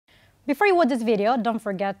Before you watch this video, don't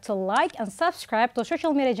forget to like and subscribe to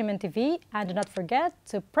Social Media GMN TV, and do not forget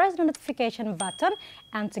to press the notification button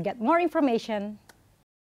and to get more information.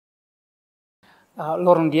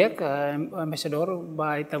 Lorong dia ke Embaixador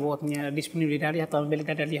by tabotnya disponibilidade atau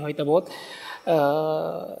habilidade ali hoi tabot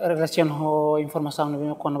relacion ho informação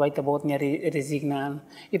no quando vai tabotnya resignan.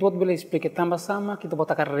 Itu buat boleh explicar tambah sama kita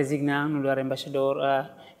bota cara resignan no lugar Embaixador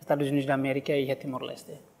Estados Unidos da América e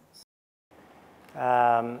Timor-Leste.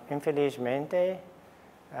 Infelizmente,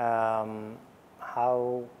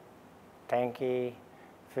 how tanki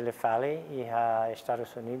Filifali e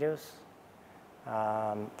Estados Unidos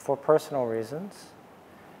for personal reasons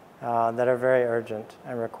that are very urgent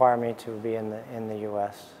and require me to be in the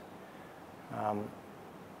U.S.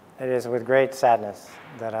 It is with great sadness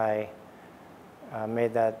that I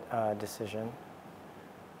made that decision,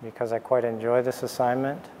 because I quite enjoy this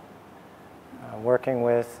assignment, working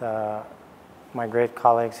with my great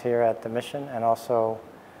colleagues here at the mission, and also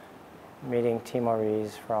meeting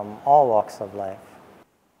Timorese from all walks of life.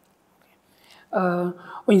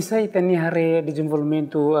 O insight ni hari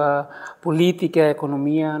desenvolvimento politica,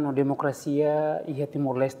 economia, no democracia e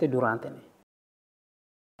Timor-Leste durante ni.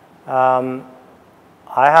 I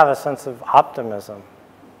have a sense of optimism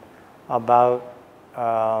about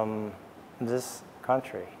this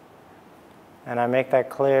country, and I make that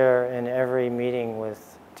clear in every meeting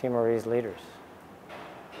with Timorese leaders.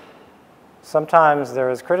 Sometimes there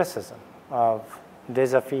is criticism of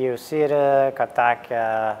desafio sira,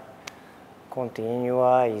 katakia,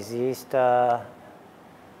 continua, exista.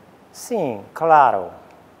 Sim, claro.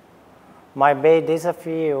 Mas bem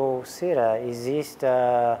desafio será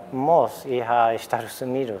exista nós e Estados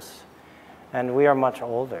Unidos, and we are much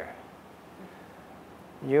older.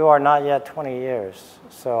 You are not yet 20 years,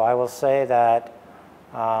 so I will say that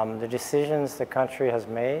the decisions the country has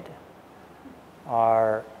made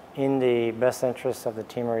are in the best interests of the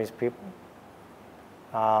Timorese people.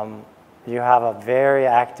 You have a very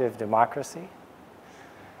active democracy,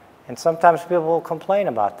 and sometimes people will complain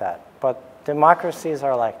about that, but democracies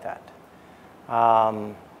are like that.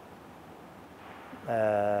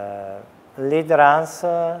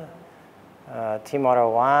 Liderança,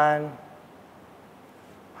 Timor-One,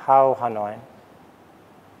 Hau Hanoi,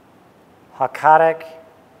 Hakarek,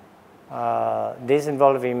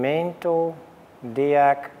 desenvolvimento,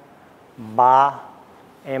 diak, ba,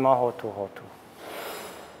 ema hotu hotu.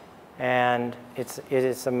 And it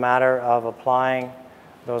is a matter of applying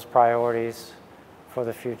those priorities for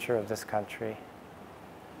the future of this country.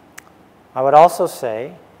 I would also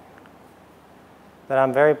say that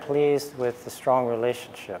I'm very pleased with the strong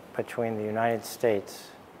relationship between the United States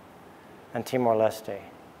and Timor-Leste.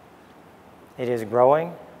 It is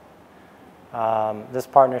growing. This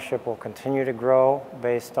partnership will continue to grow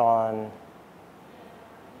based on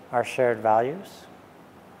our shared values.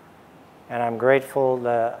 And I'm grateful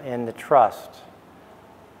in the trust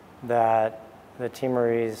that the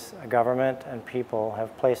Timorese government and people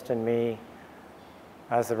have placed in me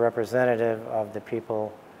as the representative of the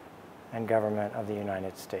people and government of the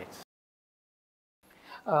United States.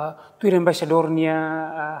 Tu embaixador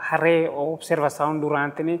nia hare observação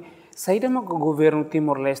durante ni saída mo governo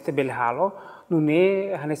Timor-Leste belhalo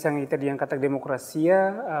nune hanesang ita diang kata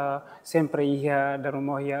demokrasia sempre ia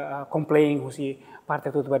darumo ia complain husi parte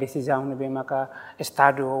tudo decisão ne maka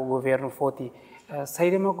estado governo foti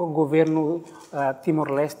saída mo governo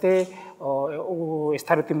Timor-Leste o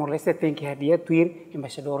estado Timor-Leste tem que hadia tuir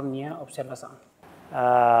embaixador nia observação.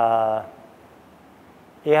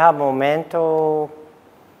 Ia momento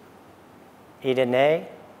idene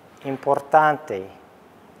importante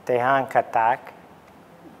tehan katak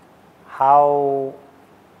how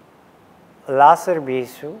la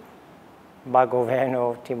serviço ba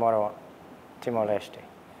governo Timor-Leste.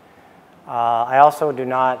 I also do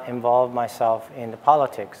not involve myself in the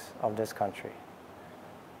politics of this country.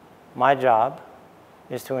 My job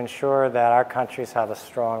is to ensure that our countries have a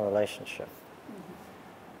strong relationship.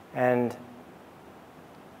 And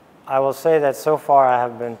I will say that so far I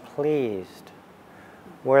have been pleased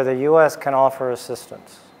where the U.S. can offer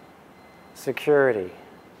assistance, security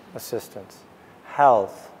assistance,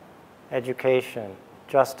 health, education,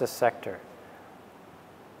 justice sector.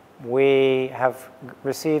 We have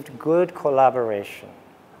received good collaboration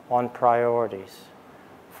on priorities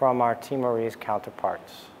from our Timorese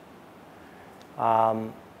counterparts. I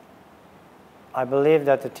believe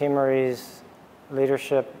that the Timorese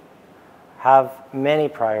leadership have many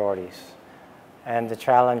priorities, and the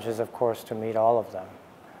challenge is, of course, to meet all of them.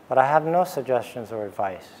 But I have no suggestions or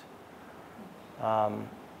advice.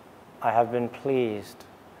 I have been pleased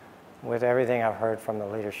with everything I've heard from the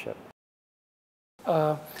leadership.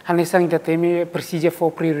 Hanesang teme persija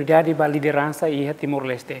fo prioridade ba liderança e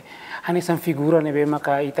Timor-Leste. Hanesang figura nebe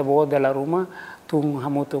maka ita bo della Roma tung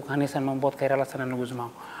hamutuk hanesang membuat kaya relasan nugus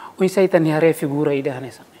mau. Unsa ita ni hare figura ida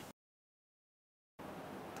hanesang.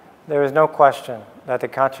 There is no question that the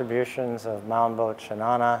contributions of Maunbo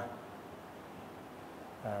Chinana,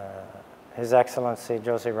 His Excellency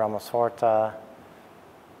Jose Ramos Horta,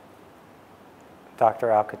 Dr.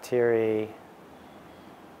 Alkatiri,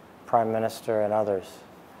 Prime Minister, and others,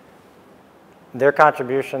 their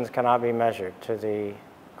contributions cannot be measured to the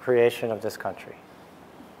creation of this country.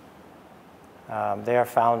 They are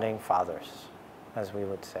founding fathers, as we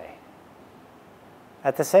would say.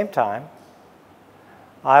 At the same time,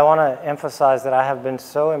 I want to emphasize that I have been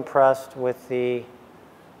so impressed with the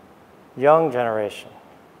young generation,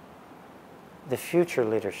 the future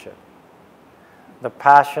leadership, the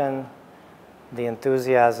passion, the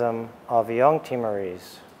enthusiasm of young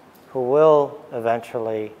Timorese who will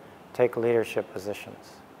eventually take leadership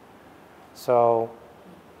positions. So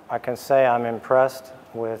I can say I'm impressed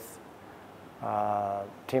with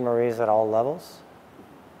Timorese at all levels.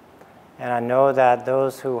 And I know that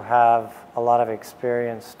those who have a lot of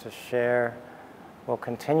experience to share will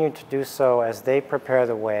continue to do so as they prepare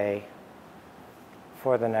the way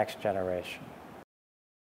for the next generation.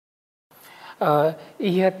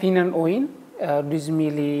 Ia tinan oin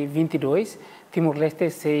 2022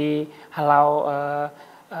 Timor-Leste se halau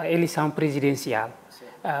eleição presidencial.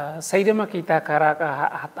 Saída kita cara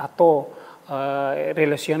atau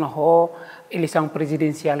relaciona ho eleição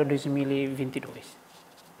presidencial 2022.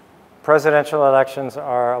 Presidential elections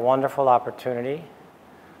are a wonderful opportunity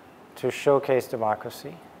to showcase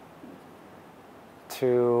democracy,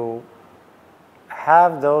 to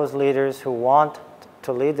have those leaders who want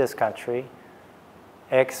to lead this country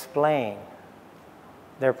explain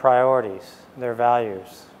their priorities, their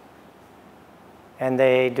values, and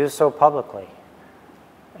they do so publicly,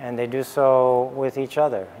 and they do so with each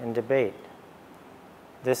other in debate.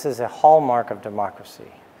 This is a hallmark of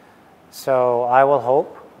democracy. So I will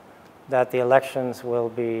hope that the elections will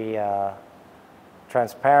be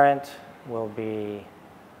transparent, will be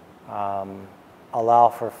allow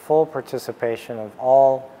for full participation of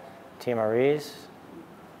all Timorese,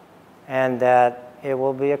 and that it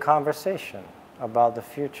will be a conversation about the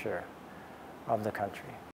future of the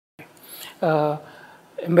country.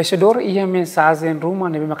 Embaixador, ia mensagem Roma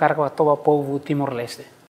nebe makaraka toba povo Timor-Leste.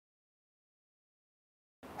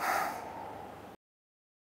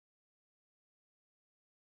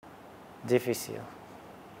 Difícil.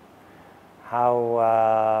 How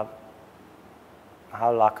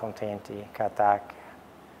lá contente, katak,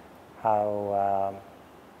 how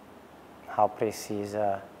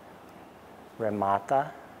precisa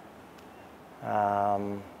remata,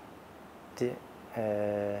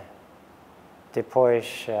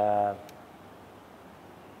 depois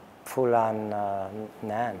fulan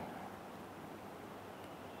nan.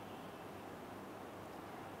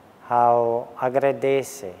 How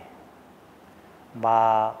agradece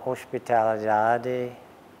ba hospitalidade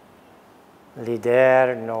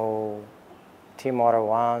líder no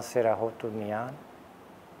Timor-Leste será rotumian.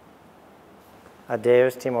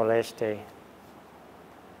 Adeus Timor-Leste.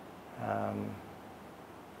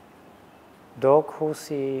 Dok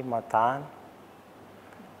husi matan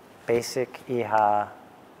basic iha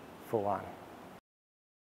fuan.